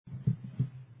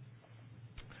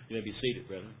You may be seated,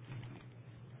 brethren.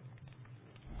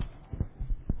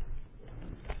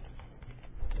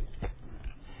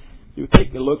 You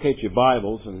take a look at your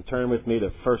Bibles and turn with me to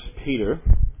 1 Peter.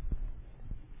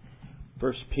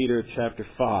 1 Peter chapter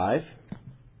 5.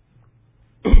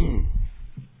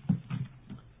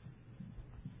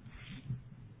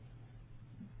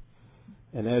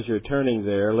 And as you're turning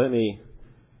there, let me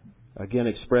again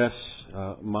express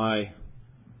my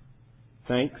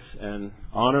thanks and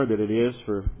honor that it is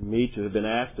for me to have been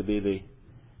asked to be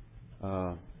the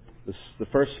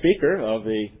first speaker of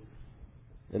the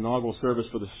inaugural service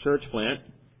for the church plant.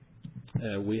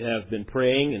 We have been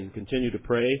praying and continue to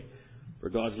pray for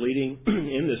God's leading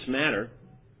in this matter.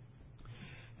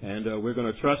 And we're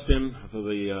going to trust Him for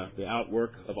the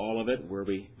outwork of all of it, where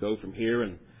we go from here.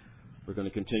 And we're going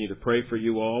to continue to pray for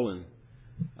you all and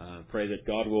pray that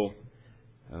God will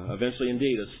eventually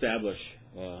indeed establish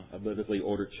a biblically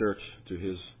ordered church to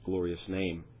His glorious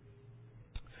name.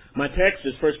 My text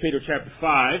is 1 Peter chapter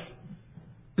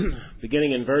 5,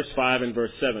 beginning in verse 5 and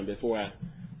verse 7. Before I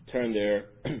turn there,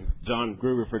 John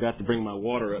Gruber forgot to bring my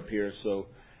water up here, so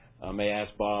I may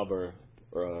ask Bob or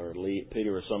Lee,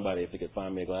 Peter or somebody if they could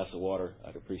find me a glass of water.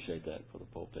 I'd appreciate that for the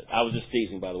pulpit. I was just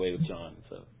teasing, by the way, with John,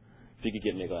 so if you could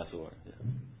get me a glass of water. Yeah.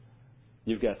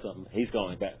 You've got something. He's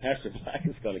going back. Pastor Black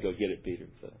is going to go get it, Peter.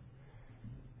 So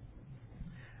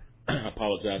I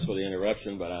apologize for the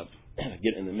interruption, but I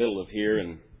get in the middle of here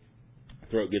and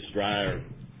throat gets dry, or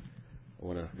I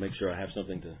want to make sure I have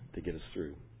something to get us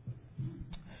through.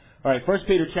 All right, 1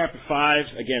 Peter chapter 5,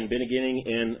 again, beginning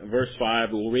in verse 5.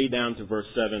 We'll read down to verse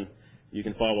 7. You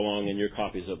can follow along in your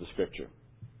copies of the Scripture.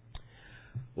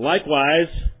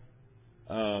 Likewise,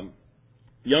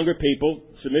 younger people,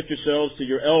 submit yourselves to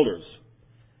your elders.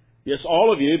 Yes,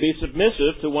 all of you be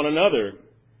submissive to one another,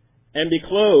 and be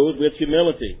clothed with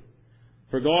humility.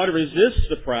 For God resists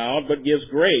the proud, but gives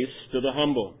grace to the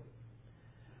humble.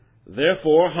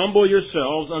 Therefore, humble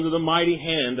yourselves under the mighty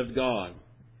hand of God,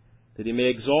 that He may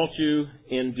exalt you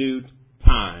in due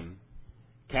time,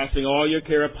 casting all your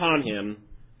care upon Him,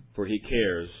 for He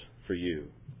cares for you.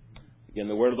 Again,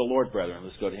 the word of the Lord, brethren.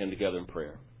 Let's go to Him together in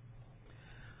prayer.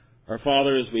 Our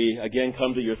Father, as we again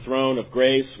come to your throne of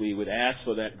grace, we would ask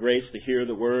for that grace to hear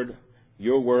the word,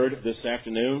 your word, this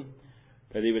afternoon.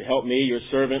 That He would help me, your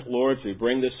servant, Lord, to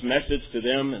bring this message to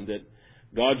them, and that,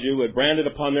 God, you would brand it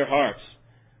upon their hearts.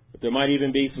 But there might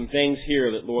even be some things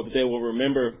here that, Lord, that they will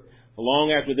remember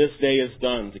long after this day is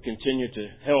done, to continue to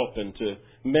help and to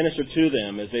minister to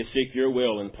them as they seek your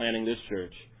will in planting this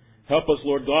church. Help us,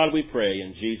 Lord God, we pray,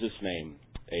 in Jesus' name.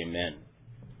 Amen.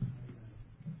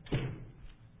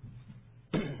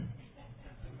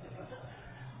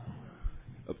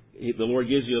 The Lord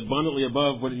gives you abundantly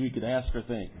above what you could ask or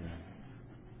think.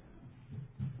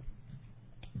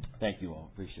 Thank you all.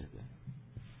 Appreciate that.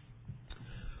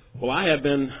 Well, I have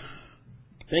been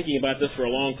thinking about this for a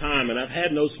long time, and I've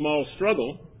had no small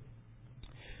struggle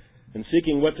in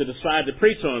seeking what to decide to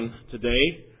preach on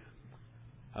today.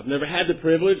 I've never had the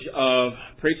privilege of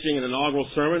preaching an inaugural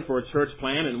sermon for a church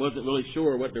plant and wasn't really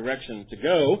sure what direction to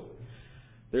go.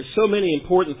 There's so many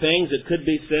important things that could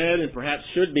be said and perhaps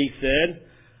should be said,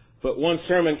 but one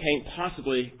sermon can't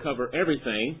possibly cover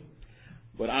everything,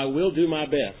 but I will do my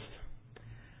best.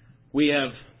 We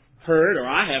have heard, or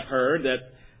I have heard,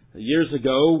 that years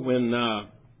ago when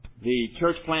the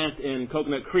church plant in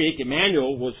Coconut Creek,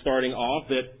 Emmanuel, was starting off,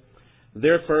 that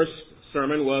their first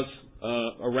sermon was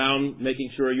around making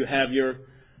sure you have your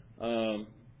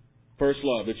first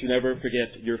love, that you never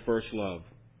forget your first love.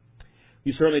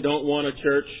 You certainly don't want a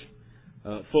church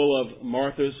full of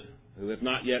Marthas who have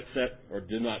not yet sat or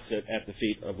do not sit at the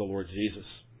feet of the Lord Jesus.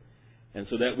 And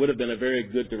so that would have been a very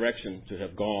good direction to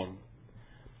have gone.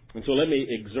 And so let me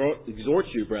exhort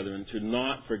you, brethren, to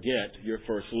not forget your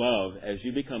first love as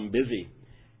you become busy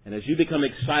and as you become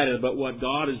excited about what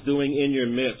God is doing in your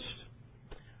midst.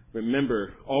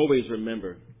 Remember, always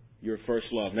remember your first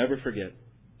love. Never forget.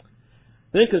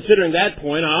 Then, considering that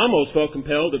point, I almost felt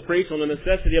compelled to preach on the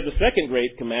necessity of the second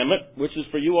great commandment, which is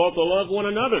for you all to love one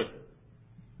another.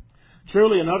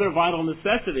 Truly another vital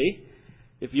necessity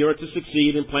if you are to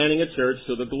succeed in planting a church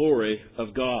to the glory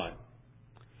of God.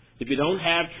 If you don't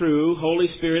have true, Holy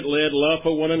Spirit-led love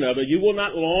for one another, you will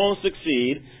not long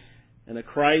succeed in a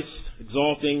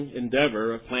Christ-exalting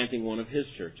endeavor of planting one of His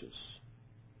churches.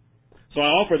 So I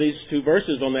offer these two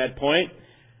verses on that point.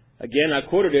 Again, I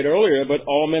quoted it earlier, but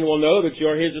all men will know that you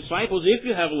are His disciples if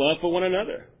you have love for one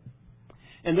another.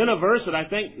 And then a verse that I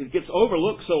think it gets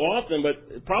overlooked so often, but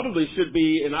it probably should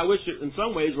be, and I wish it in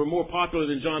some ways were more popular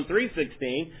than John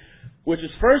 3:16, which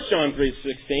is 1 John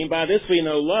 3:16. By this we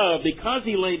know love, because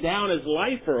He laid down His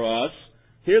life for us,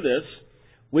 hear this,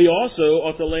 we also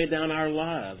ought to lay down our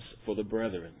lives for the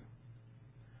brethren.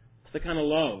 It's the kind of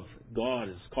love God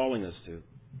is calling us to.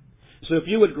 So if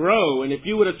you would grow and if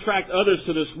you would attract others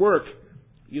to this work,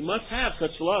 you must have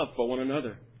such love for one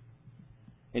another.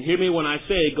 And hear me when I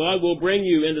say God will bring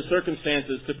you into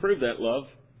circumstances to prove that love.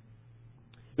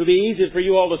 It will be easy for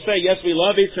you all to say, yes, we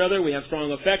love each other, we have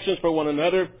strong affections for one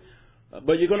another,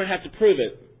 but you're going to have to prove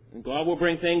it. And God will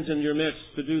bring things in your midst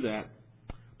to do that,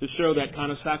 to show that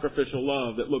kind of sacrificial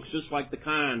love that looks just like the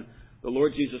kind the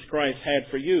Lord Jesus Christ had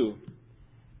for you.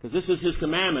 Because this is His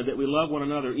commandment, that we love one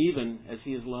another even as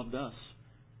He has loved us.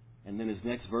 And then His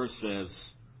next verse says,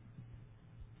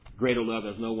 greater love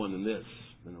has no one than this,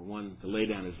 than the one to lay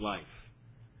down his life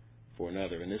for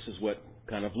another. And this is what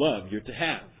kind of love you're to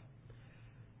have.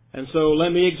 And so let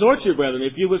me exhort you, brethren,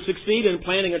 if you would succeed in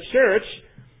planting a church,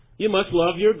 you must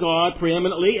love your God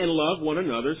preeminently and love one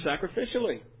another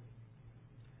sacrificially.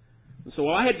 And so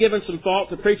while I had given some thought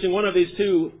to preaching one of these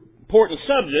two important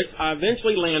subjects, I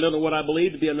eventually landed on what I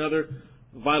believe to be another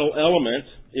vital element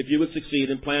if you would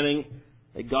succeed in planting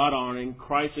a God-honoring,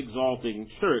 Christ-exalting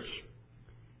church.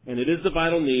 And it is the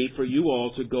vital need for you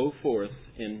all to go forth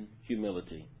in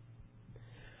humility.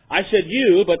 I said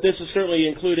you, but this is certainly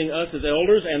including us as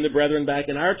elders and the brethren back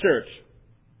in our church.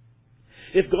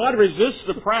 If God resists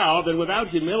the proud, then without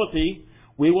humility,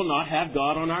 we will not have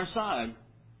God on our side.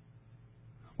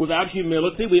 Without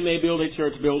humility, we may build a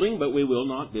church building, but we will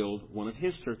not build one of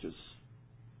His churches.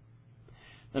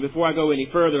 Now, before I go any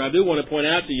further, I do want to point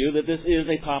out to you that this is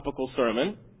a topical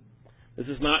sermon. This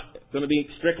is not going to be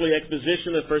strictly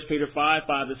exposition of 1 Peter 5,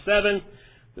 5-7.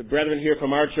 The brethren here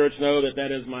from our church know that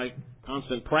that is my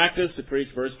constant practice, to preach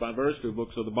verse by verse through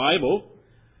books of the Bible.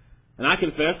 And I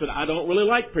confess that I don't really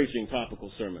like preaching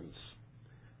topical sermons.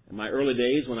 In my early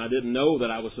days, when I didn't know that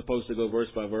I was supposed to go verse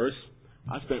by verse,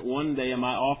 I spent one day in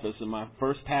my office in my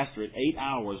first pastorate, 8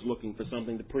 hours looking for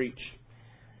something to preach.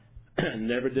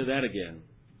 Never did that again.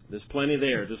 There's plenty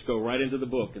there. Just go right into the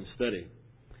book and study.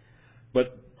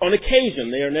 But on occasion,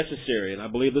 they are necessary, and I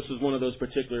believe this is one of those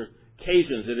particular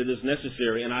occasions that it is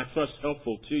necessary, and I trust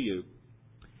helpful to you.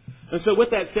 And so with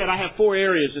that said, I have 4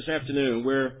 areas this afternoon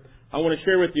where I want to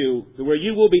share with you where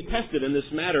you will be tested in this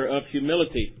matter of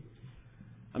humility.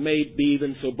 I may be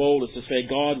even so bold as to say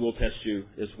God will test you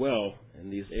as well in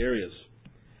these areas.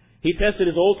 He tested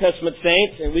His Old Testament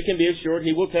saints, and we can be assured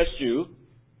He will test you.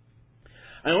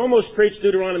 I almost preached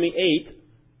Deuteronomy 8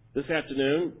 this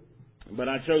afternoon, but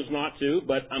I chose not to,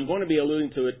 but I'm going to be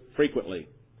alluding to it frequently.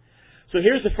 So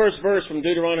here's the first verse from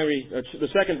Deuteronomy, the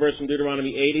second verse from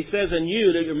Deuteronomy 8. He says, and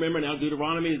you remember now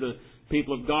Deuteronomy, the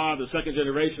people of God, the second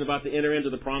generation about to enter into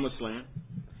the promised land.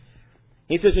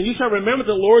 He says, and you shall remember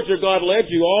the Lord your God led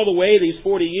you all the way these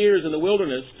 40 years in the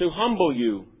wilderness to humble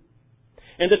you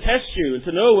and to test you and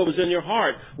to know what was in your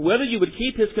heart, whether you would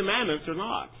keep His commandments or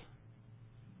not.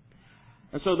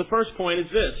 And so the first point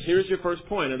is this. Here's your first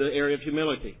point in the area of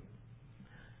humility.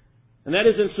 And that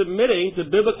is in submitting to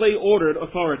biblically ordered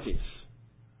authorities.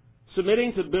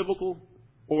 Submitting to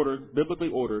biblically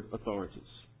ordered authorities.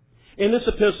 In this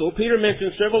epistle, Peter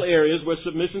mentions several areas where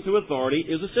submission to authority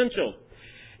is essential.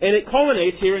 And it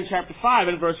culminates here in chapter 5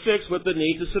 and verse 6 with the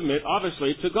need to submit,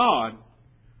 obviously, to God.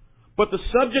 But the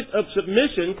subject of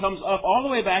submission comes up all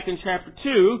the way back in chapter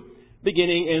 2,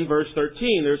 beginning in verse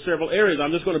 13. There are several areas.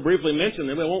 I'm just going to briefly mention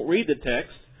them. I won't read the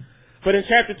text. But in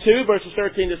chapter 2, verses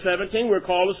 13 to 17, we're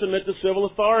called to submit to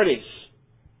civil authorities.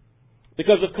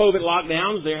 Because of COVID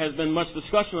lockdowns, there has been much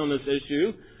discussion on this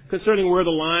issue concerning where the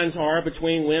lines are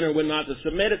between when or when not to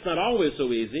submit. It's not always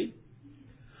so easy.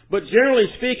 But generally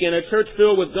speaking, a church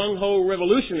filled with gung-ho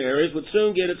revolutionaries would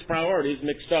soon get its priorities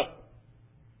mixed up.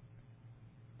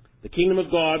 The kingdom of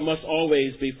God must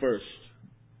always be first.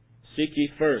 Seek ye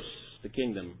first the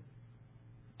kingdom.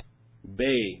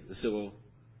 Obey the civil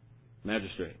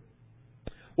magistrate.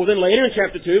 Well, then later in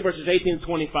chapter 2, verses 18 to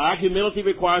 25, humility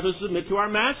requires us to submit to our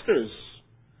masters.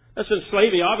 Now, since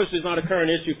slavery obviously is not a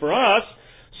current issue for us,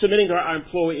 submitting to our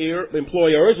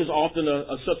employers is often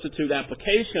a substitute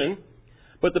application.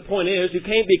 But the point is, you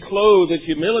can't be clothed with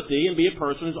humility and be a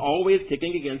person who's always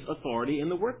kicking against authority in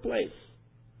the workplace.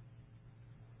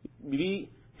 If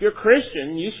you're a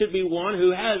Christian, you should be one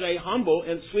who has a humble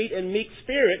and sweet and meek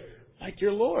spirit like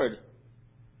your Lord.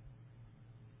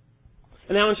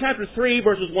 And now in chapter 3,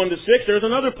 verses 1 to 6, there's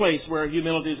another place where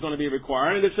humility is going to be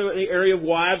required, and it's in the area of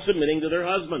wives submitting to their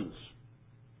husbands.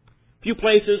 Few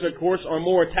places, of course, are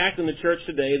more attacked in the church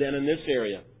today than in this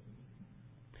area.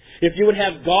 If you would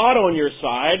have God on your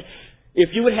side, if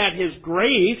you would have His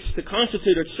grace to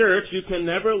constitute a church, you can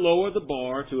never lower the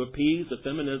bar to appease the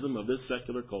feminism of this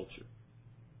secular culture.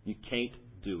 You can't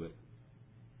do it.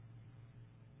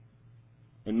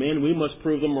 And men, we must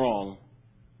prove them wrong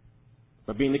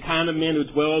by being the kind of men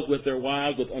who dwells with their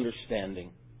wives with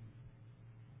understanding.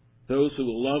 Those who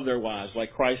will love their wives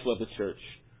like Christ loved the church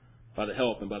by the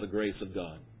help and by the grace of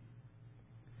God.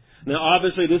 Now,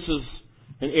 obviously, this is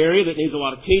an area that needs a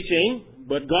lot of teaching,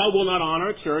 but God will not honor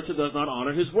a church that does not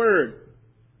honor His Word.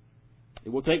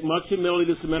 It will take much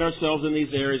humility to submit ourselves in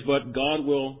these areas, but God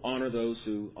will honor those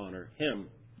who honor Him.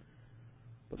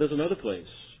 But there's another place.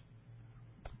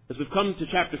 As we've come to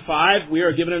chapter 5, we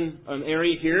are given an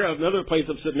area here of another place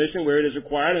of submission where it is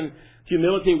required, and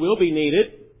humility will be needed,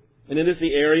 and it is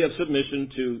the area of submission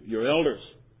to your elders.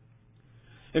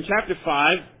 In chapter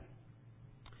 5,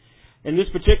 in this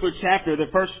particular chapter, the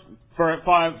first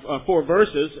four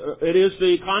verses, it is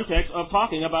the context of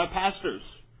talking about pastors.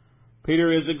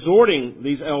 Peter is exhorting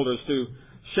these elders to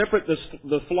shepherd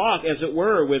the flock, as it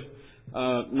were, with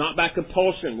not by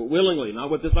compulsion, but willingly,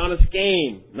 not with dishonest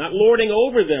gain, not lording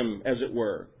over them, as it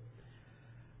were.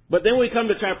 But then we come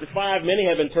to chapter 5. Many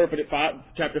have interpreted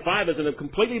chapter 5 as a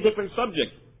completely different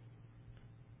subject.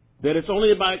 That it's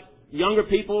only about younger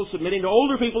people submitting to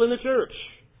older people in the church.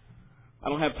 I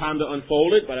don't have time to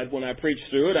unfold it, but when I preached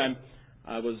through it,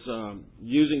 I was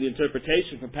using the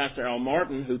interpretation from Pastor Al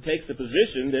Martin, who takes the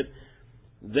position that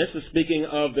this is speaking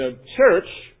of the church,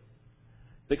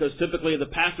 because typically the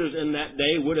pastors in that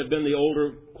day would have been the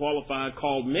older, qualified,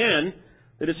 called men.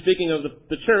 That is speaking of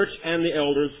the church and the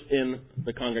elders in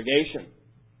the congregation.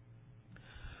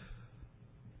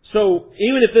 So,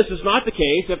 even if this is not the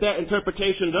case, if that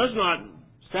interpretation does not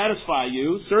satisfy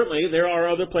you, certainly there are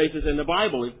other places in the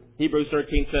Bible. Hebrews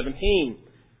 13:17.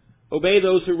 Obey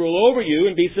those who rule over you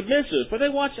and be submissive, for they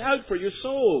watch out for your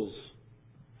souls,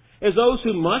 as those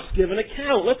who must give an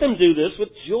account. Let them do this with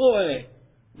joy,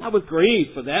 not with grief,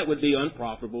 for that would be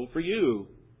unprofitable for you.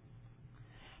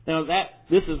 Now,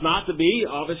 this is not to be,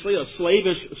 obviously, a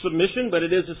slavish submission, but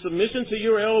it is a submission to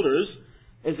your elders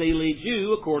as they lead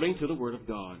you according to the Word of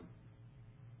God.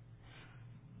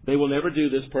 They will never do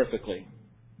this perfectly.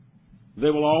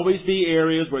 There will always be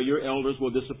areas where your elders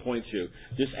will disappoint you.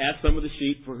 Just ask some of the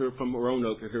sheep from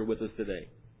Roanoke who are here with us today.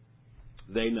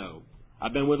 They know.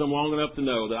 I've been with them long enough to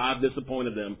know that I've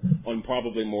disappointed them on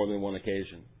probably more than one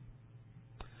occasion.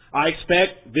 I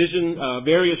expect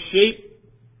various sheep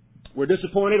were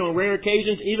disappointed on rare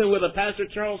occasions, even with a Pastor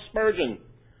Charles Spurgeon,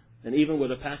 and even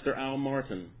with a Pastor Al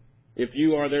Martin. If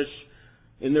you are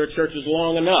in their churches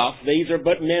long enough, these are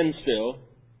but men still.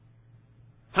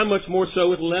 How much more so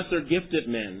with lesser gifted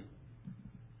men,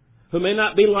 who may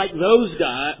not be like those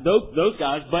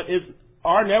guys, but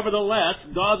are nevertheless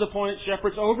God's appointed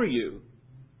shepherds over you.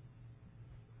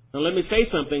 Now let me say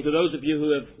something to those of you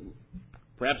who have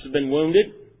perhaps been wounded,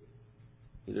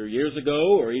 either years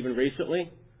ago or even recently,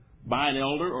 by an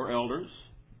elder or elders.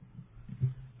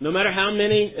 No matter how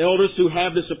many elders who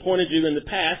have disappointed you in the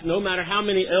past, no matter how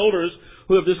many elders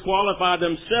who have disqualified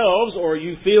themselves or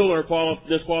you feel are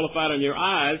disqualified in your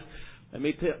eyes, let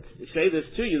me say this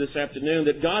to you this afternoon,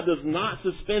 that God does not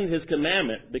suspend His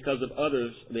commandment because of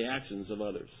the actions of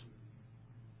others.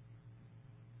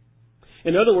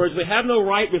 In other words, we have no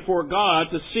right before God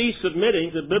to cease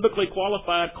submitting to biblically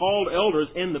qualified, called elders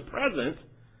in the present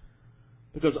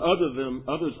because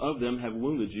others of them have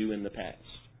wounded you in the past.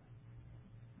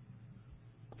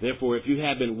 Therefore, if you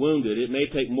have been wounded, it may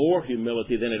take more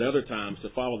humility than at other times to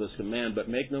follow this command, but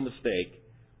make no mistake,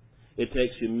 it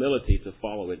takes humility to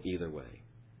follow it either way.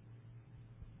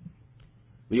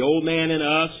 The old man in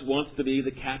us wants to be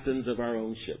the captains of our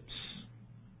own ships.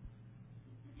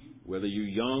 Whether you're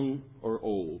young or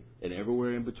old, and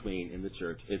everywhere in between in the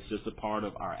church, it's just a part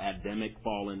of our Adamic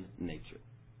fallen nature.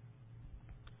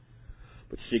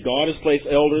 But see, God has placed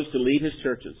elders to lead His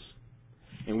churches.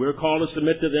 And we're called to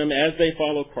submit to them as they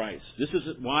follow Christ. This is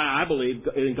why I believe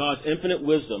in God's infinite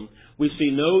wisdom, we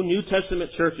see no New Testament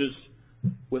churches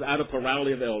without a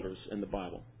plurality of elders in the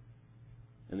Bible,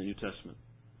 in the New Testament.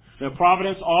 Now,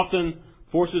 providence often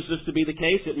forces this to be the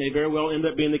case. It may very well end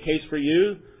up being the case for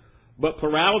you. But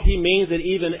plurality means that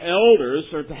even elders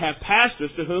are to have pastors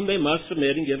to whom they must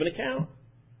submit and give an account.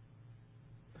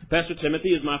 Pastor Timothy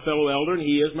is my fellow elder, and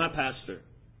he is my pastor.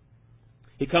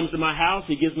 He comes to my house.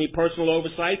 He gives me personal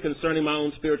oversight concerning my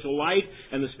own spiritual life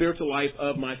and the spiritual life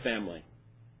of my family.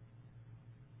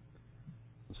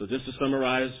 So just to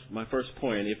summarize my first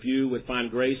point, if you would find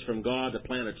grace from God to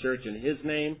plant a church in His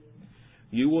name,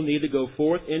 you will need to go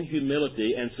forth in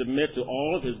humility and submit to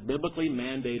all of His biblically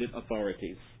mandated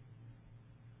authorities.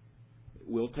 It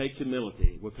will take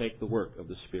humility. It will take the work of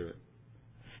the Spirit.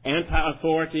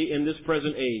 Anti-authority in this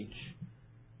present age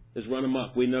is run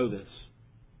amok. We know this.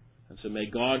 And so may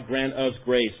God grant us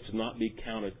grace to not be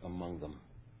counted among them.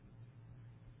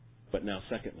 But now,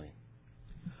 secondly,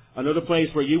 another place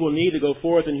where you will need to go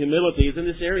forth in humility is in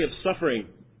this area of suffering.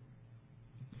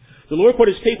 The Lord put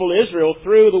His people Israel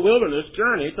through the wilderness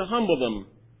journey to humble them.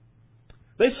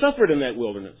 They suffered in that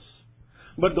wilderness.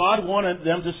 But God wanted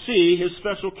them to see His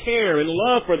special care and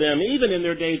love for them, even in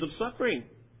their days of suffering.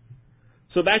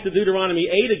 So back to Deuteronomy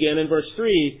 8 again in verse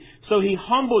 3. So He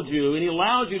humbled you, and He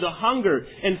allowed you to hunger,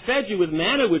 and fed you with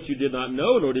manna which you did not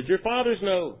know, nor did your fathers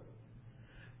know.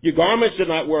 Your garments did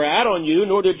not wear out on you,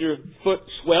 nor did your foot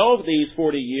swell these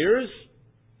 40 years.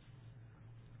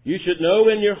 You should know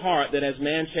in your heart that as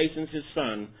man chastens his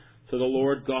son, so the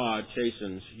Lord God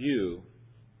chastens you.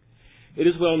 It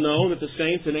is well known that the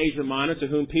saints in Asia Minor to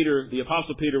whom the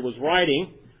Apostle Peter was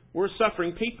writing were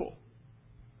suffering people.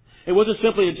 It wasn't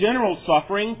simply a general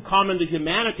suffering common to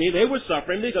humanity. They were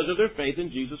suffering because of their faith in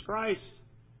Jesus Christ.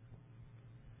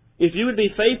 If you would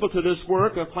be faithful to this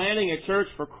work of planting a church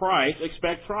for Christ,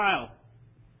 expect trial.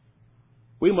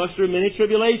 We must through many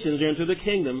tribulations enter the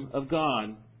kingdom of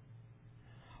God.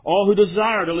 All who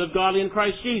desire to live godly in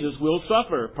Christ Jesus will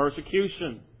suffer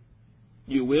persecution.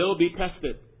 You will be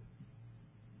tested.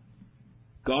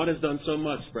 God has done so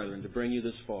much, brethren, to bring you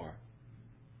this far.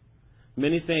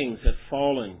 Many things have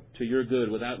fallen to your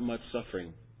good without much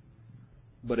suffering,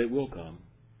 but it will come.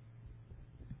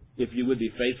 If you would be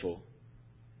faithful,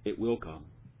 it will come.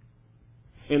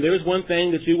 And there is one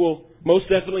thing that you will most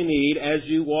definitely need as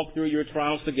you walk through your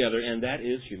trials together, and that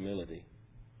is humility.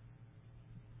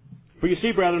 For you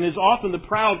see, brethren, it is often the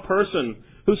proud person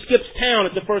who skips town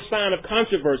at the first sign of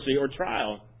controversy or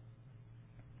trial.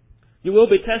 You will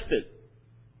be tested.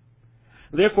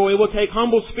 Therefore, it will take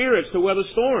humble spirits to weather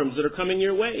storms that are coming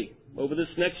your way over this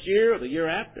next year or the year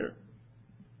after.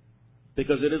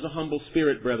 Because it is a humble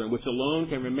spirit, brethren, which alone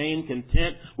can remain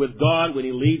content with God when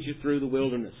He leads you through the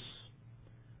wilderness.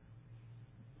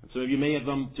 And some of you may have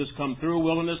just come through a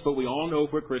wilderness, but we all know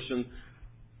if we're Christians,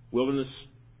 wilderness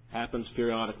happens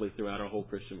periodically throughout our whole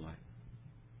Christian life.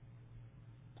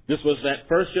 This was that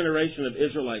first generation of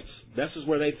Israelites. This is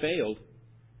where they failed.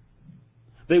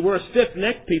 They were a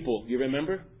stiff-necked people, you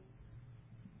remember?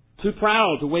 Too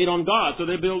proud to wait on God, so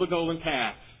they build a golden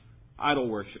calf. Idol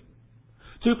worship.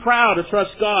 Too proud to trust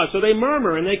God, so they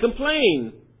murmur and they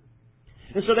complain.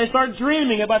 And so they start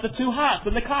dreaming about the two huts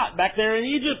and the cot back there in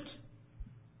Egypt.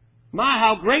 My,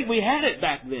 how great we had it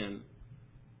back then.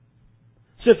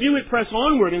 So if you would press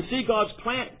onward and see God's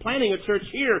planting a church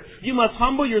here, you must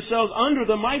humble yourselves under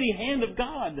the mighty hand of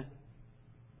God.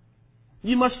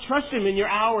 You must trust Him in your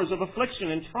hours of affliction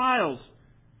and trials.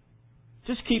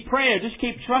 Just keep praying. Just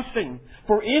keep trusting.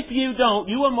 For if you don't,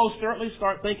 you will most certainly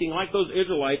start thinking like those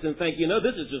Israelites and think,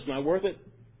 this is just not worth it.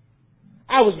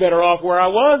 I was better off where I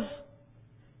was.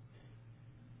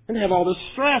 And have all this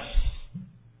stress.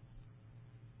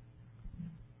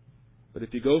 But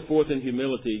if you go forth in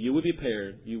humility, you will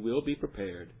be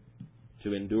prepared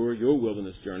to endure your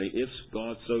wilderness journey if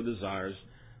God so desires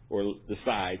or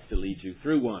decides to lead you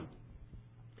through one.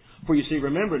 For you see,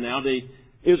 remember now, the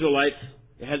Israelites,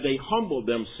 had they humbled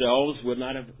themselves,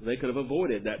 they could have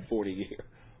avoided that 40-year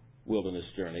wilderness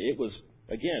journey. It was,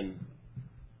 again,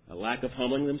 a lack of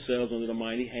humbling themselves under the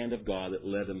mighty hand of God that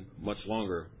led them much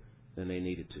longer than they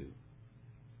needed to.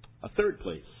 A third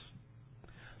place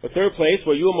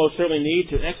where you will most certainly need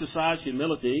to exercise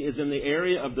humility is in the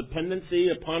area of dependency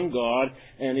upon God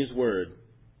and His Word.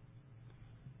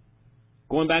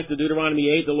 Going back to Deuteronomy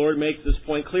 8, the Lord makes this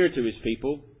point clear to His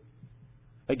people.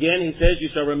 Again, He says, you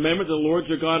shall remember the Lord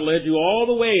your God led you all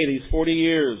the way these 40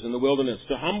 years in the wilderness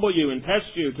to humble you and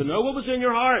test you, to know what was in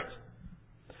your heart,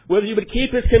 whether you would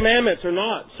keep His commandments or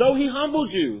not. So He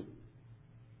humbled you,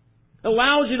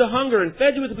 allows you to hunger, and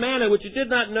fed you with manna which you did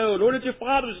not know, nor did your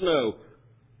fathers know,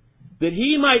 that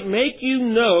He might make you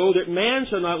know that man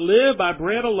shall not live by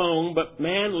bread alone, but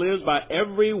man lives by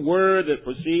every word that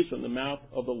proceeds from the mouth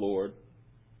of the Lord.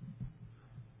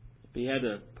 If He had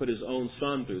to put His own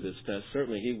Son through this test,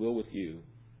 certainly He will with you.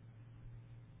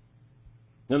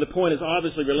 Now the point is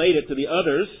obviously related to the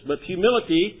others, but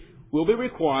humility will be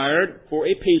required for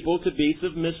a people to be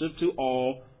submissive to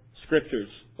all Scriptures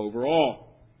overall.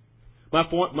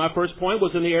 My first point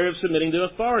was in the area of submitting to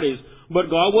authorities,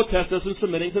 but God will test us in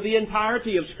submitting to the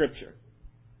entirety of Scripture.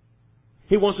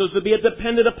 He wants us to be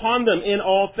dependent upon them in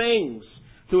all things.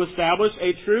 To establish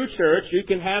a true church, you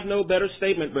can have no better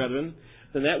statement, brethren,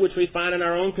 than that which we find in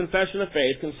our own confession of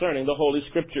faith concerning the Holy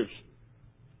Scriptures.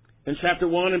 In chapter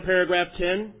 1 and paragraph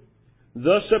 10,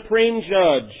 the supreme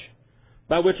judge,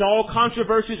 by which all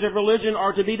controversies of religion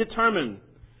are to be determined,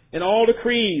 and all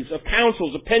decrees of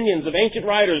councils, opinions of ancient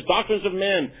writers, doctrines of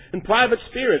men, and private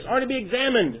spirits are to be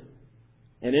examined.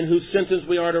 and in whose sentence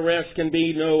we are to rest, can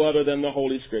be no other than the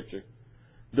Holy Scripture,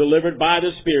 delivered by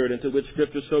the Spirit, into which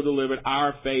Scripture so delivered,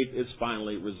 our faith is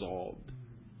finally resolved.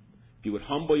 If you would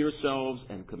humble yourselves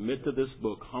and commit to this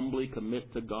book, humbly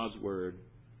commit to God's Word,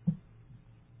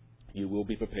 you will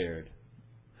be prepared.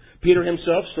 Peter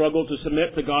himself struggled to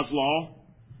submit to God's law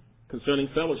concerning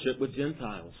fellowship with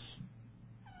Gentiles.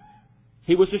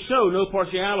 He was to show no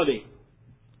partiality,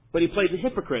 but he played the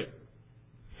hypocrite.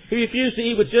 He refused to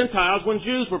eat with Gentiles when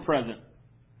Jews were present.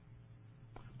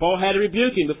 Paul had to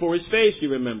rebuke him before his face, you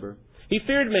remember. He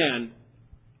feared man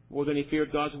more than he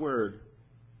feared God's Word.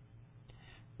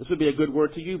 This would be a good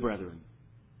word to you, brethren.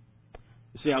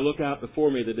 You see, I look out before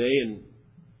me today, and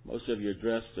most of you are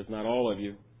dressed, if not all of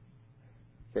you,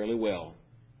 fairly well.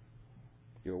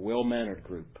 You're a well-mannered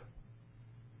group.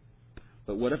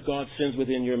 But what if God sends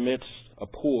within your midst a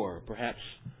poor, perhaps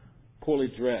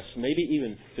poorly dressed, maybe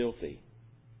even filthy?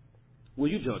 Will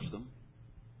you judge them?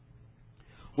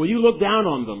 Will you look down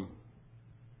on them?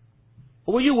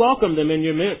 Or will you welcome them in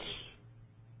your midst?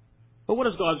 But what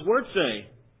does God's Word say?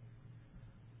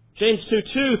 James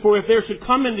 2:2, for if there should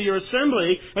come into your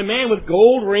assembly a man with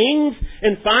gold rings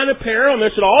and fine apparel, and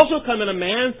there should also come in a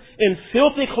man in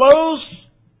filthy clothes,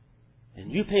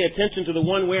 and you pay attention to the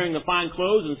one wearing the fine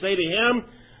clothes and say to him,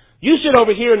 you sit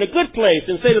over here in the good place,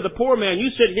 and say to the poor man, you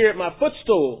sit here at my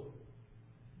footstool.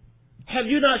 Have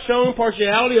you not shown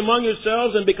partiality among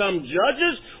yourselves and become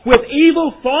judges with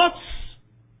evil thoughts?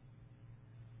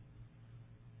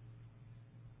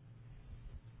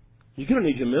 You're going to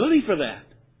need humility for that.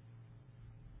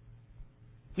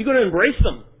 You're going to embrace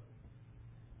them.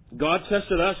 God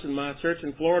tested us in my church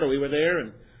in Florida. We were there,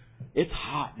 and it's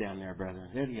hot down there, brother.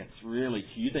 It gets really.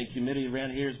 You think humidity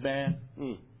around here is bad?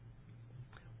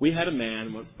 We had a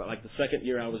man, like the second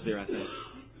year I was there, I think.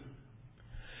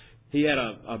 He had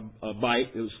a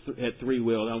bike. It had three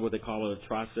wheels. I don't know what they call it, a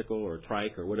tricycle or a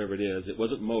trike or whatever it is. It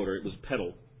wasn't motor. It was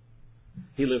pedal.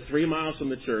 He lived 3 miles from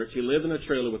the church. He lived in a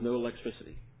trailer with no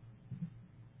electricity,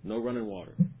 no running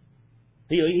water.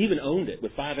 He even owned it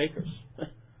with 5 acres.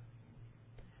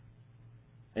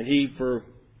 And he, for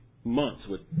months,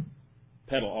 would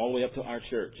pedal all the way up to our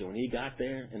church. And when he got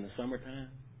there in the summertime,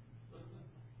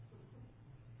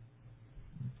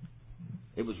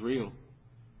 it was real.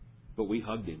 But we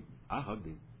hugged him. I hugged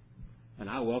him. And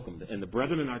I welcomed him. And the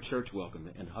brethren in our church welcomed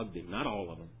him and hugged him. Not all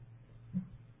of them.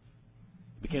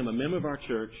 He became a member of our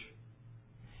church.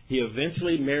 He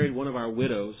eventually married one of our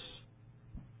widows.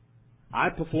 I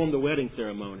performed the wedding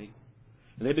ceremony.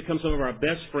 And they become some of our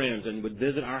best friends and would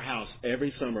visit our house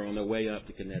every summer on their way up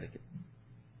to Connecticut.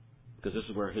 Because this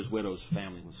is where his widow's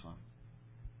family was from.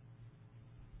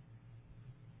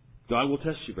 God will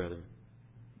test you, brethren.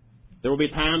 There will be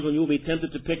times when you will be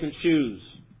tempted to pick and choose.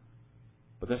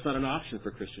 But that's not an option for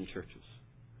Christian churches.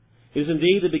 It is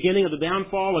indeed the beginning of the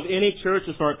downfall of any church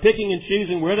to start picking and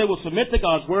choosing where they will submit to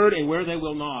God's Word and where they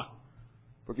will not.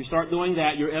 For if you start doing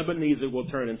that, your Ebenezer will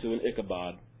turn into an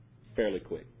Ichabod fairly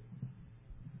quick.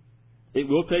 It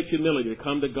will take humility to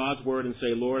come to God's Word and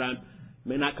say, Lord, I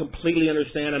may not completely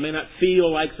understand, I may not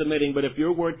feel like submitting, but if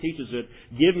your Word teaches it,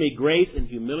 give me grace and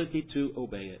humility to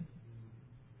obey it.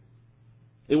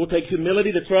 It will take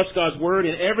humility to trust God's Word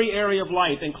in every area of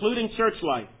life, including church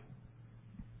life.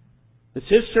 It's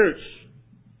His church,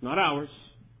 not ours.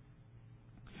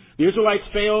 The Israelites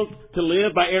failed to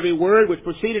live by every word which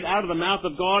proceeded out of the mouth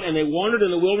of God, and they wandered in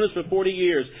the wilderness for 40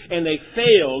 years. And they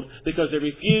failed because they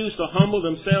refused to humble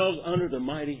themselves under the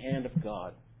mighty hand of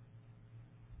God.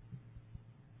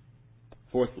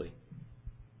 Fourthly,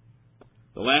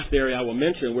 the last area I will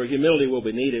mention where humility will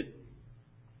be needed,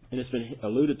 and it's been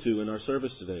alluded to in our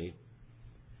service today,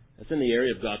 that's in the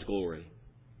area of God's glory.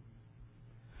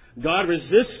 God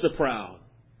resists the proud,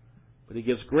 but He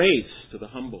gives grace to the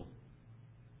humble.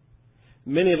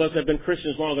 Many of us have been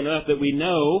Christians long enough that we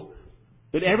know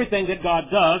that everything that God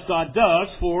does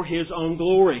for His own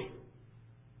glory.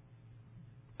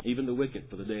 Even the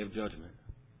wicked for the day of judgment.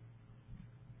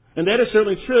 And that is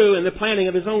certainly true in the planting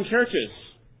of His own churches.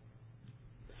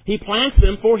 He plants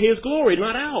them for His glory,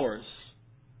 not ours.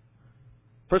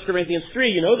 1 Corinthians 3,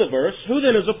 you know the verse. Who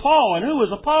then is Paul and who is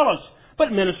Apollos?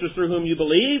 But ministers through whom you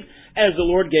believe, as the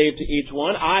Lord gave to each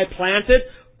one. I planted,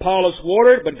 Apollos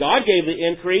watered, but God gave the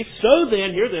increase. So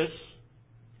then, hear this,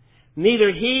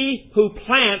 neither he who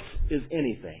plants is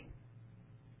anything.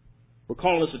 We're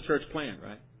calling this a church plant,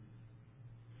 right?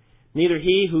 Neither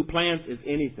he who plants is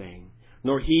anything,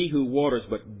 nor he who waters,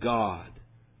 but God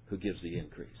who gives the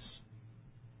increase.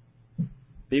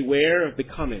 Beware of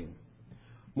becoming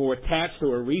more attached to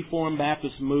a Reformed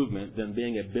Baptist movement than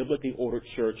being a biblically ordered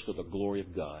church to the glory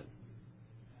of God.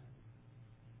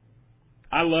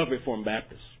 I love Reformed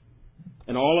Baptists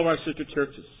and all of our sister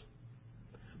churches.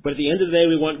 But at the end of the day,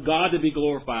 we want God to be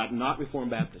glorified, not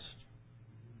Reformed Baptists.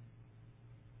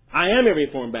 I am a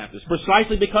Reformed Baptist,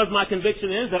 precisely because my conviction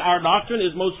is that our doctrine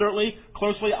is most certainly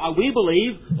closely, we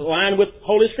believe, aligned with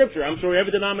Holy Scripture. I'm sure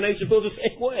every denomination feels the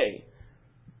same way.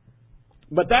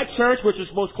 But that church which is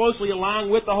most closely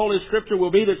aligned with the Holy Scripture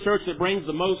will be the church that brings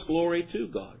the most glory to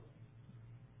God.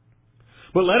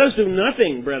 But let us do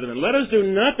nothing, brethren. Let us do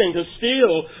nothing to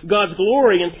steal God's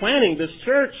glory in planting this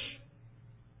church.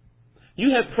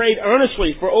 You have prayed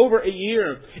earnestly for over a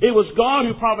year. It was God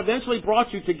who providentially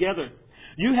brought you together.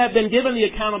 You have been given the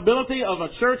accountability of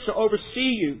a church to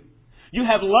oversee you. You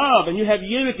have love and you have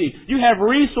unity. You have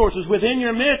resources within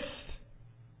your midst.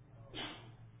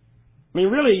 I mean,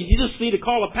 really, you just need to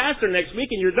call a pastor next week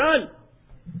and you're done.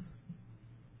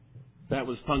 That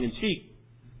was tongue-in-cheek.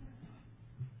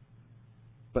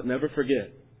 But never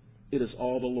forget, it is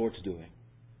all the Lord's doing.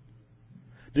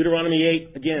 Deuteronomy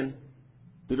 8, again.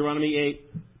 Deuteronomy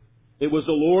 8. It was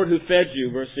the Lord who fed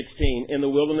you, verse 16, in the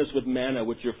wilderness with manna,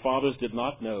 which your fathers did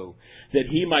not know, that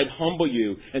He might humble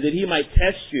you, and that He might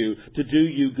test you to do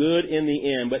you good in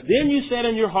the end. But then you said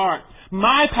in your heart,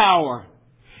 my power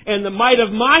and the might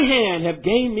of my hand have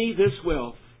gained me this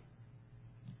wealth.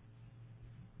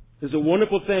 It's a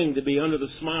wonderful thing to be under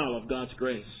the smile of God's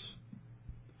grace.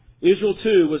 Israel,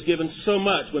 too, was given so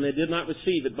much when they did not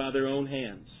receive it by their own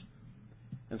hands.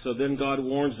 And so then God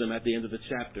warns them at the end of the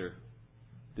chapter,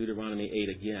 Deuteronomy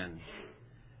 8 again.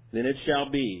 Then it shall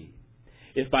be,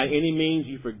 if by any means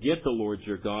you forget the Lord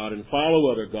your God and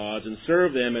follow other gods and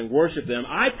serve them and worship them,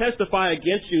 I testify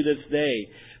against you this day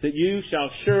that you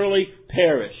shall surely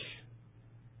perish.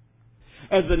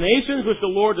 As the nations which the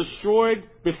Lord destroyed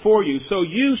before you, so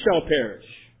you shall perish,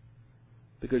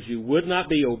 because you would not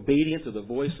be obedient to the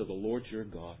voice of the Lord your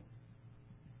God.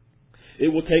 It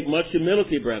will take much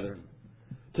humility, brethren,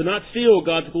 to not steal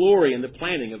God's glory in the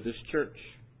planting of this church.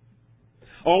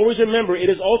 Always remember, it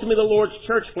is ultimately the Lord's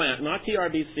church plant, not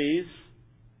TRBC's.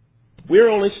 We're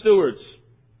only stewards.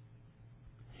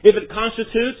 If it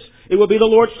constitutes, it will be the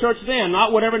Lord's church then,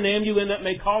 not whatever name you end up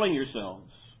calling yourselves.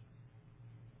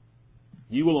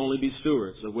 You will only be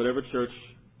stewards of whatever church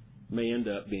may end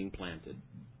up being planted.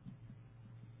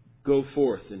 Go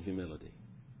forth in humility,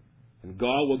 and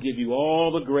God will give you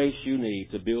all the grace you need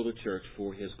to build a church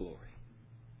for His glory.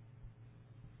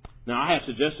 Now, I have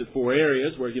suggested 4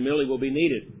 areas where humility will be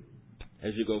needed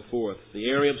as you go forth. The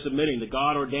area of submitting to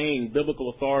God-ordained biblical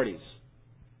authorities.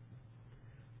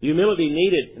 The humility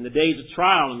needed in the days of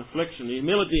trial and affliction. The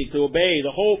humility to obey the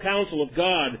whole counsel of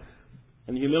God.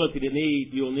 And the humility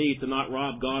you'll need to not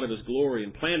rob God of His glory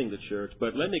in planting the church.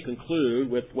 But let me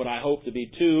conclude with what I hope to be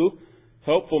 2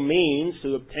 helpful means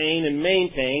to obtain and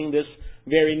maintain this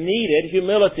very needed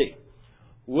humility.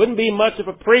 Wouldn't be much of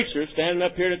a preacher standing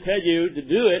up here to tell you to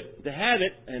do it, to have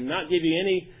it, and not give you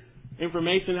any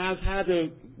information as how to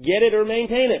get it or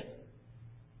maintain it.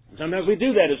 Sometimes we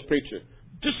do that as preachers.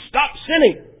 Just stop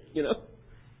sinning, you know.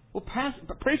 Well,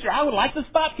 preacher, I would like to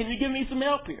stop. Can you give me some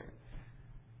help here?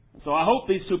 So I hope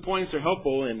these 2 points are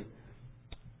helpful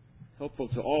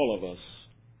to all of us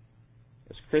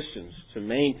as Christians to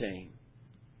maintain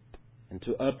and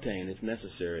to obtain, if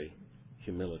necessary,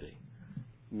 humility.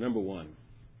 Number 1.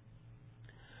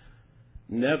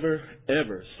 Never,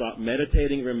 ever stop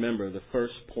meditating and remember the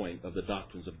first point of the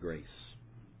doctrines of grace.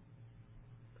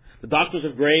 The doctrines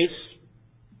of grace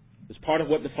is part of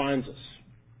what defines us.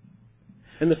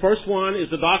 And the first one is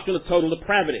the doctrine of total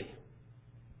depravity.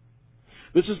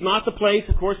 This is not the place,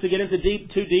 of course, to get into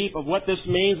too deep of what this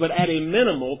means, but at a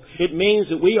minimal, it means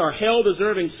that we are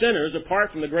hell-deserving sinners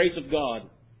apart from the grace of God.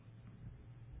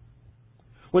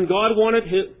 When God wanted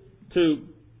to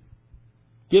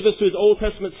give us to His Old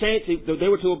Testament saints, they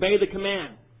were to obey the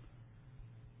command.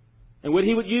 And what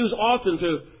He would use often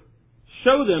to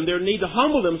show them their need to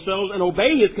humble themselves and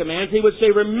obey His commands, He would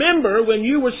say, remember when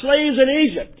you were slaves in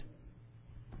Egypt,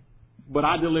 but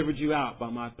I delivered you out by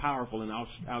my powerful and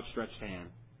outstretched hand.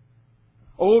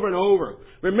 Over and over.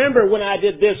 Remember when I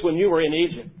did this when you were in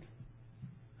Egypt.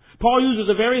 Paul uses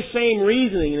the very same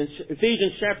reasoning in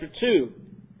Ephesians chapter 2.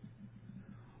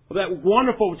 Of that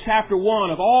wonderful chapter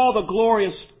 1 of all the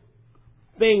glorious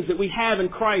things that we have in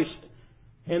Christ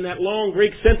and that long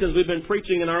Greek sentence we've been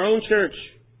preaching in our own church.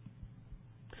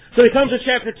 So he comes to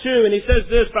chapter 2 and he says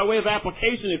this by way of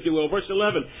application, if you will, verse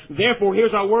 11. Therefore,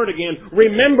 here's our word again.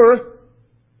 Remember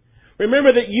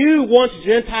that you once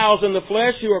Gentiles in the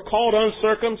flesh who are called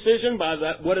uncircumcision by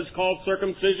that what is called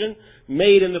circumcision,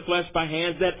 made in the flesh by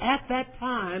hands, that at that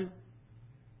time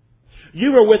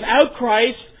you were without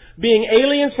Christ, being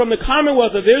aliens from the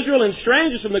commonwealth of Israel and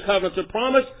strangers from the covenants of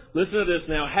promise. Listen to this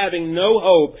now. Having no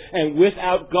hope and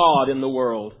without God in the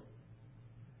world.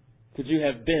 Could you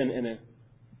have been in a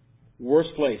worse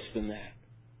place than that?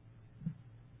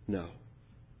 No.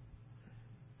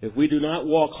 If we do not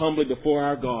walk humbly before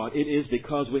our God, it is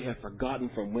because we have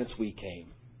forgotten from whence we came.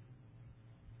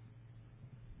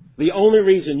 The only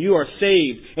reason you are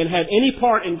saved and have any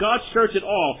part in God's church at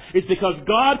all is because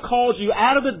God called you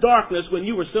out of the darkness when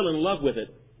you were still in love with it.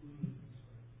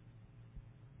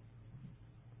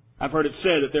 I've heard it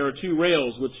said that there are two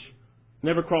rails which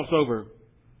never cross over.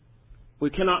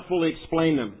 We cannot fully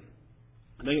explain them.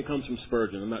 I think it comes from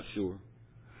Spurgeon. I'm not sure.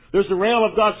 There's the rail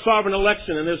of God's sovereign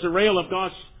election, and there's the rail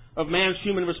of man's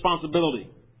human responsibility.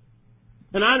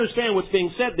 And I understand what's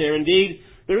being said there. Indeed,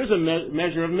 there is a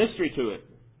measure of mystery to it.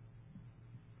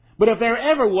 But if there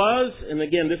ever was, and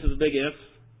again, this is a big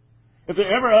if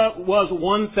there ever was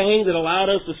one thing that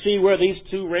allowed us to see where these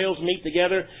two rails meet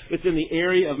together, it's in the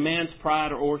area of man's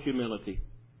pride or humility.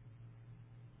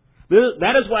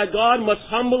 That is why God must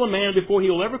humble a man before he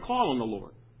will ever call on the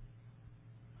Lord.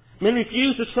 Men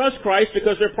refuse to trust Christ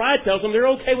because their pride tells them they're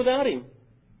okay without Him.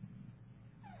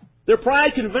 Their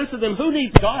pride convinces them, who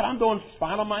needs God? I'm doing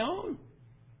fine on my own.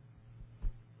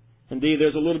 Indeed,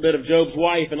 there's a little bit of Job's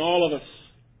wife and all of us.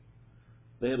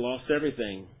 They had lost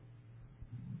everything.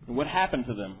 And what happened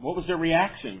to them? What was their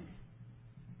reaction?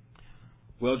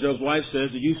 Well, Job's wife says,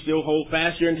 do you still hold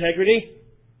fast your integrity?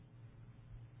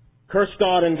 Curse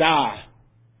God and die.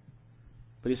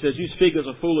 But he says, you speak as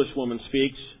a foolish woman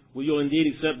speaks. Will you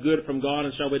indeed accept good from God,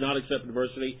 and shall we not accept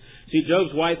adversity? See,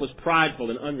 Job's wife was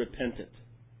prideful and unrepentant.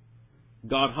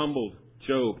 God humbled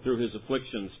Job through his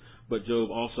afflictions, but Job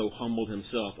also humbled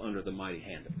himself under the mighty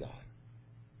hand of God.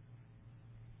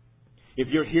 If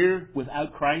you're here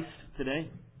without Christ today,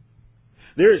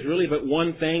 there is really but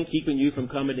one thing keeping you from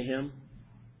coming to Him.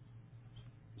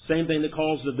 Same thing that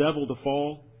caused the devil to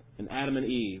fall and Adam and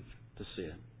Eve to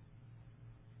sin.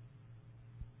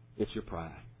 It's your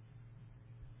pride.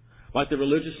 Like the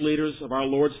religious leaders of our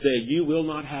Lord's day, you will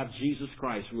not have Jesus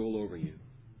Christ rule over you.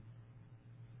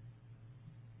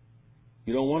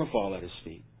 You don't want to fall at His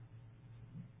feet.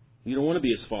 You don't want to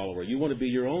be His follower. You want to be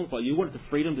your own follower. You want the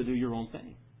freedom to do your own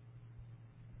thing.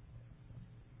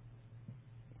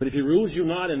 But if He rules you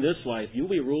not in this life, you'll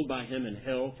be ruled by Him in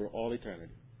hell for all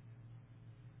eternity.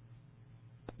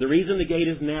 The reason the gate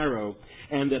is narrow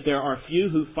and that there are few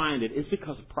who find it is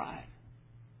because of pride.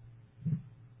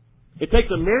 It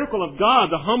takes a miracle of God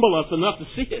to humble us enough to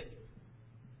see it.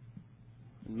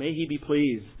 And may He be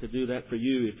pleased to do that for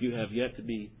you if you have yet to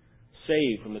be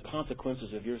saved from the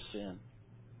consequences of your sin.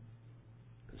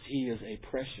 Because He is a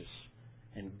precious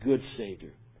and good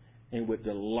Savior, and would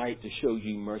delight to show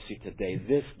you mercy today.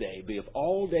 This day, be of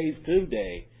all days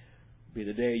today, be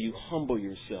the day you humble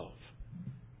yourself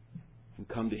and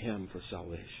come to Him for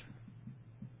salvation.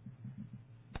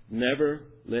 Never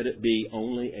let it be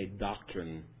only a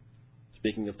doctrine,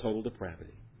 speaking of total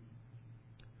depravity,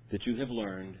 that you have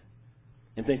learned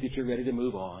and think that you're ready to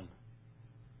move on.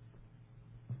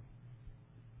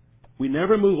 We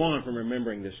never move on from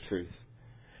remembering this truth.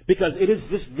 Because it is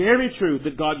this very truth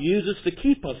that God uses to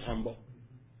keep us humble.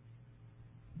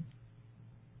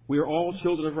 We are all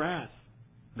children of wrath.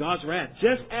 God's wrath.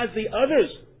 Just as the others,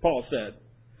 Paul said.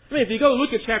 I mean, if you go look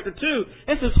at chapter 2,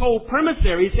 that's his whole premise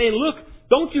there. He's saying, look,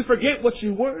 don't you forget what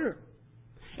you were.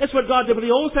 That's what God did with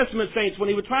the Old Testament saints when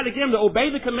He would try to get them to obey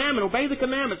the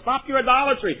commandment, stop your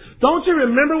idolatry. Don't you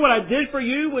remember what I did for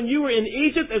you when you were in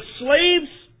Egypt as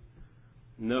slaves?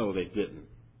 No, they didn't.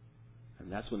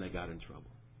 And that's when they got in trouble.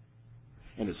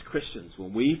 And as Christians,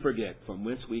 when we forget from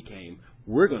whence we came,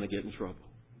 we're going to get in trouble.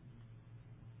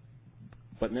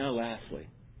 But now lastly,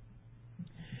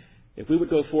 if we would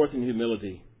go forth in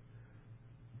humility,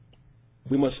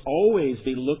 we must always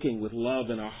be looking with love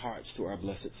in our hearts to our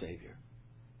blessed Savior.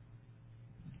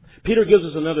 Peter gives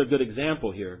us another good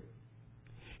example here.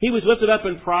 He was lifted up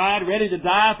in pride, ready to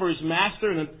die for his master,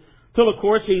 and until, of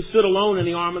course, he stood alone in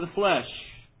the arm of the flesh.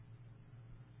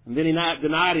 And then he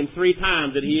denied Him 3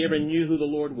 times that he ever knew who the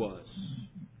Lord was.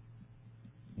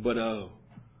 But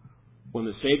when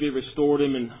the Savior restored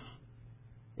him, and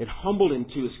it humbled him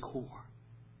to his core.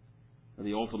 And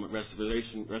the ultimate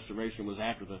restoration was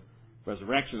after the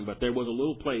resurrection, but there was a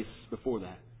little place before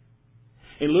that.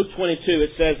 In Luke 22, it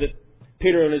says that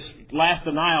Peter, in his last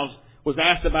denials, was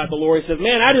asked about the Lord. He said,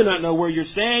 man, I do not know where you're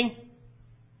staying.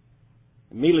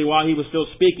 Immediately while he was still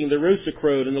speaking, the rooster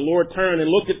crowed, and the Lord turned and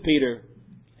looked at Peter.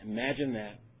 Imagine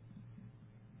that.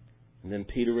 And then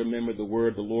Peter remembered the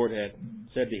word the Lord had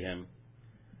said to him.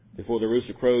 Before the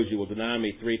rooster crows, you will deny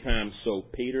me 3 times. So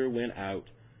Peter went out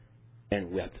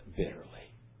and wept bitterly.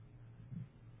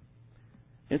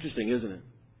 Interesting, isn't it?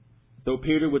 Though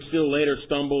Peter would still later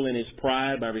stumble in his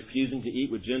pride by refusing to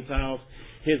eat with Gentiles,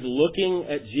 his looking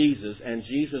at Jesus and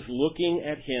Jesus looking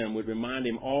at him would remind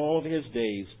him all of his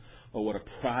days of what a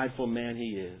prideful man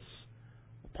he is,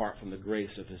 apart from the grace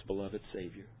of his beloved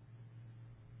Savior.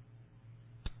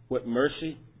 What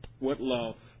mercy, what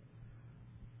love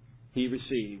he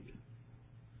received.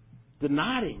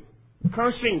 Denied him,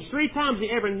 cursing 3 times he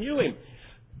ever knew him.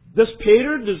 Does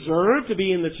Peter deserve to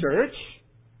be in the church?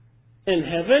 In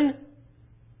heaven?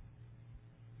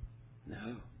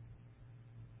 No.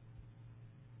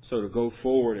 So to go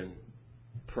forward in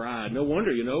pride. No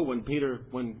wonder,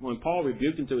 when Paul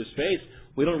rebuked him to his face,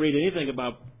 we don't read anything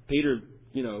about Peter,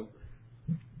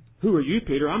 who are you,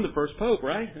 Peter? I'm the first pope,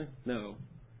 right? No.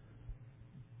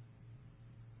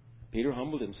 Peter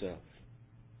humbled himself.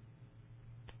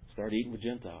 Started eating with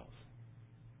Gentiles.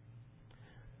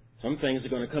 Some things are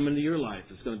going to come into your life.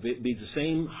 It's going to be the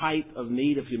same height of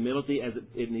need of humility as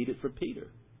it needed for Peter.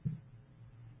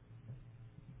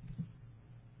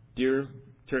 Dear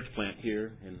church plant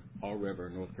here in All River,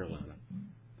 North Carolina,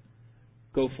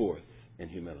 go forth in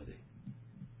humility.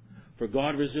 For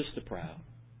God resists the proud,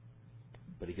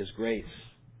 but He gives grace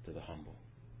to the humble.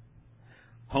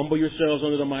 Humble yourselves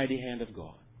under the mighty hand of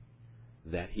God,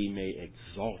 that He may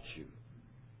exalt you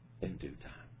in due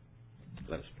time.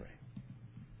 Let us pray.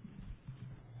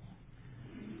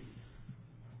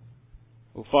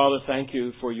 Oh, Father, thank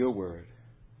you for your word.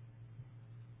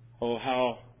 Oh,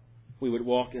 how we would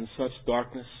walk in such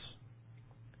darkness,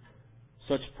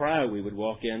 such pride we would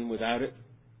walk in without it.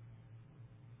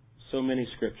 So many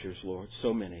scriptures, Lord,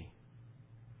 so many.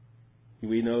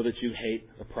 We know that you hate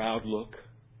a proud look,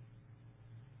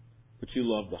 but you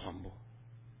love the humble.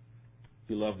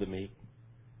 You love the meek.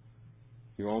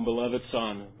 Your own beloved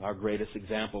Son, our greatest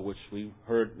example, which we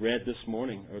read this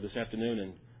morning or this afternoon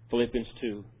in Philippians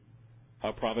 2.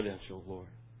 How providential, Lord.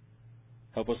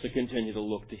 Help us to continue to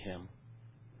look to Him.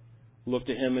 Look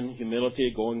to Him in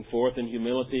humility, going forth in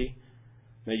humility.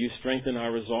 May you strengthen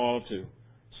our resolve to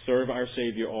serve our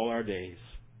Savior all our days.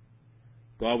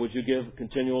 God, would you give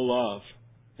continual love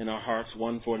in our hearts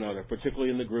one for another,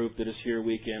 particularly in the group that is here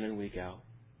week in and week out.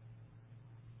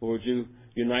 Lord, would you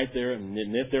unite there and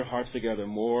knit their hearts together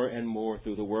more and more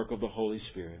through the work of the Holy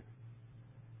Spirit.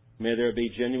 May there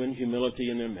be genuine humility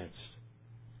in their midst.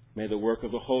 May the work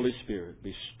of the Holy Spirit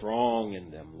be strong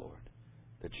in them, Lord,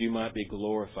 that you might be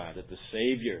glorified, that the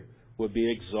Savior would be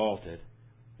exalted,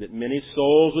 that many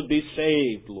souls would be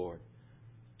saved, Lord.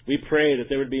 We pray that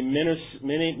there would be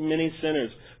many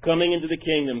sinners coming into the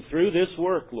kingdom through this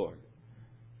work, Lord,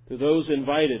 to those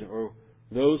invited or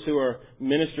those who are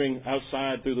ministering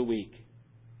outside through the week.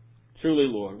 Truly,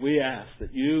 Lord, we ask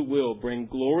that you will bring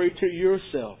glory to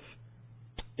yourself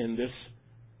in this,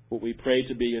 what we pray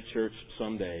to be a church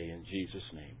someday. In Jesus'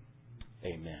 name,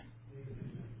 amen.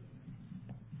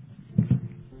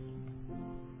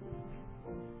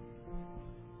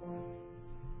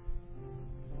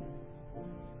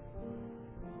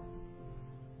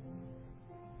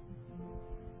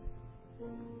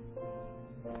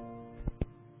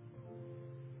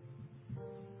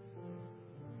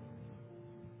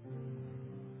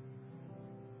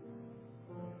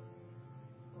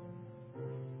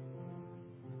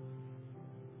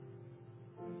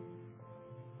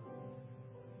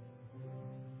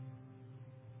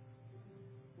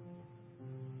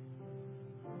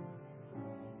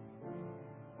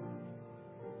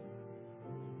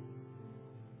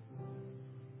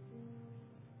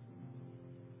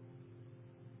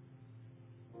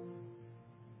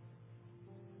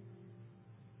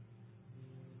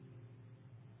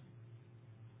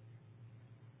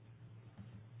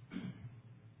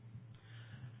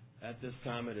 At this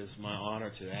time, it is my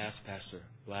honor to ask Pastor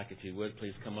Black, if you would,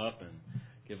 please come up and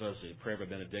give us a prayer of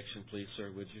benediction, please,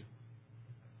 sir, would you?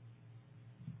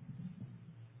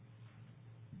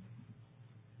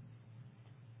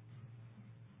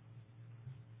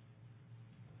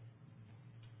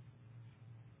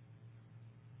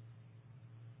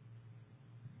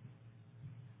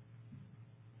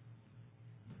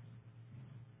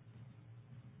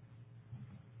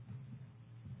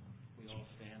 We all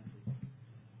stand, please.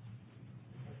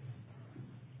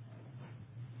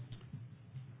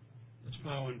 Let's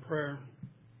bow in prayer.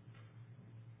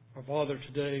 Our Father,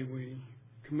 today we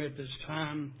commit this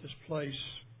time, this place,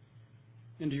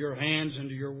 into your hands,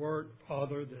 into your work,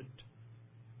 Father, that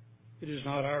it is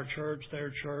not our church,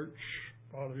 their church.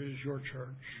 Father, it is your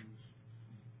church.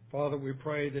 Father, we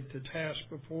pray that the task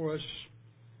before us,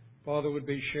 Father, would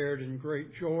be shared in great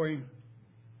joy.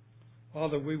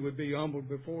 Father, we would be humbled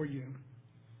before you.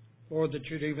 Lord, that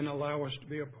you'd even allow us to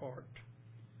be a part.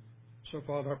 So,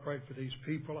 Father, I pray for these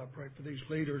people. I pray for these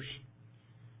leaders.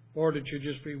 Lord, that you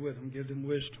just be with them. Give them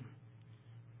wisdom,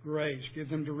 grace. Give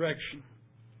them direction.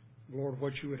 Lord,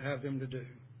 what you would have them to do.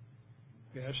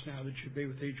 We ask now that you be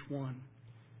with each one.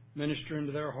 Minister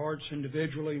into their hearts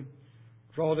individually.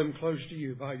 Draw them close to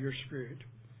you by your Spirit.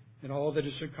 And all that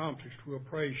is accomplished, we'll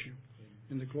praise you.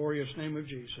 In the glorious name of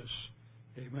Jesus.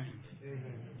 Amen.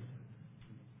 Amen.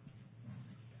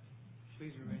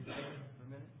 Please remain silent for a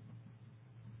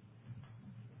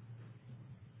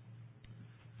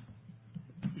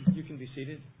minute. You can be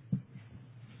seated.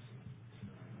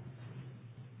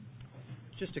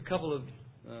 Just a couple of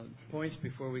points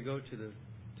before we go to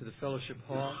the fellowship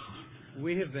hall.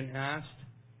 We have been asked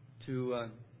to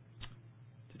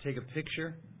take a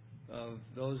picture of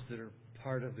those that are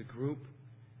part of the group,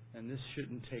 and this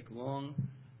shouldn't take long,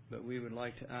 but we would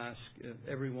like to ask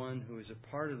everyone who is a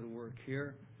part of the work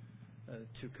here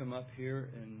to come up here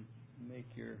and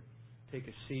take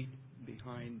a seat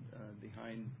behind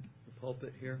the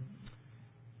pulpit here,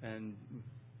 and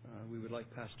we would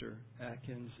like Pastor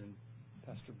Atkins and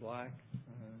Pastor Black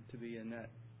to be in that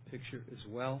picture as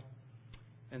well.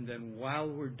 And then while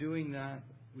we're doing that,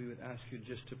 we would ask you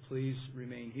just to please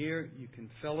remain here. You can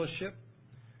fellowship.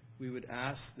 We would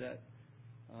ask that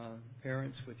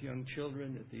parents with young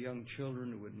children, that the young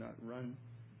children would not run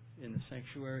in the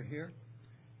sanctuary here.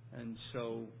 And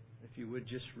so if you would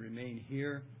just remain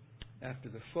here. After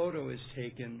the photo is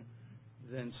taken,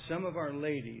 then some of our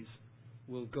ladies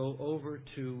will go over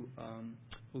to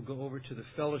the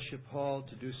fellowship hall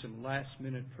to do some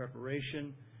last-minute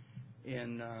preparation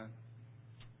in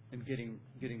getting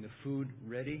the food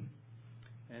ready.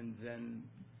 And then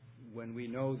when we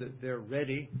know that they're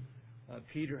ready,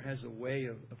 Peter has a way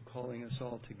of calling us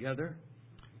all together.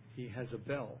 He has a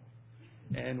bell.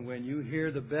 And when you hear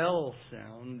the bell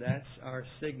sound, that's our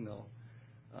signal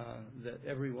that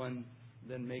everyone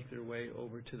then make their way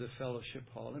over to the fellowship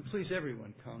hall. And please,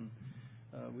 everyone, come.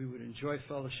 We would enjoy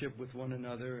fellowship with one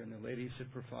another, and the ladies have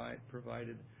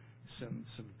provided some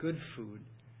good food.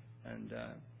 And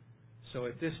so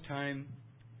at this time,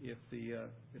 if the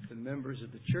members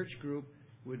of the church group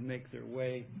would make their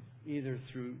way either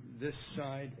through this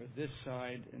side or this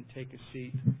side and take a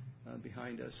seat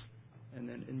behind us, and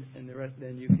then the rest,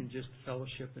 then you can just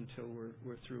fellowship until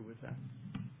we're through with that.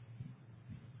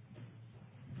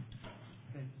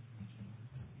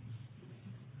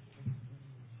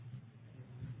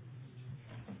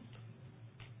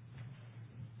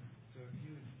 So if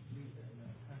you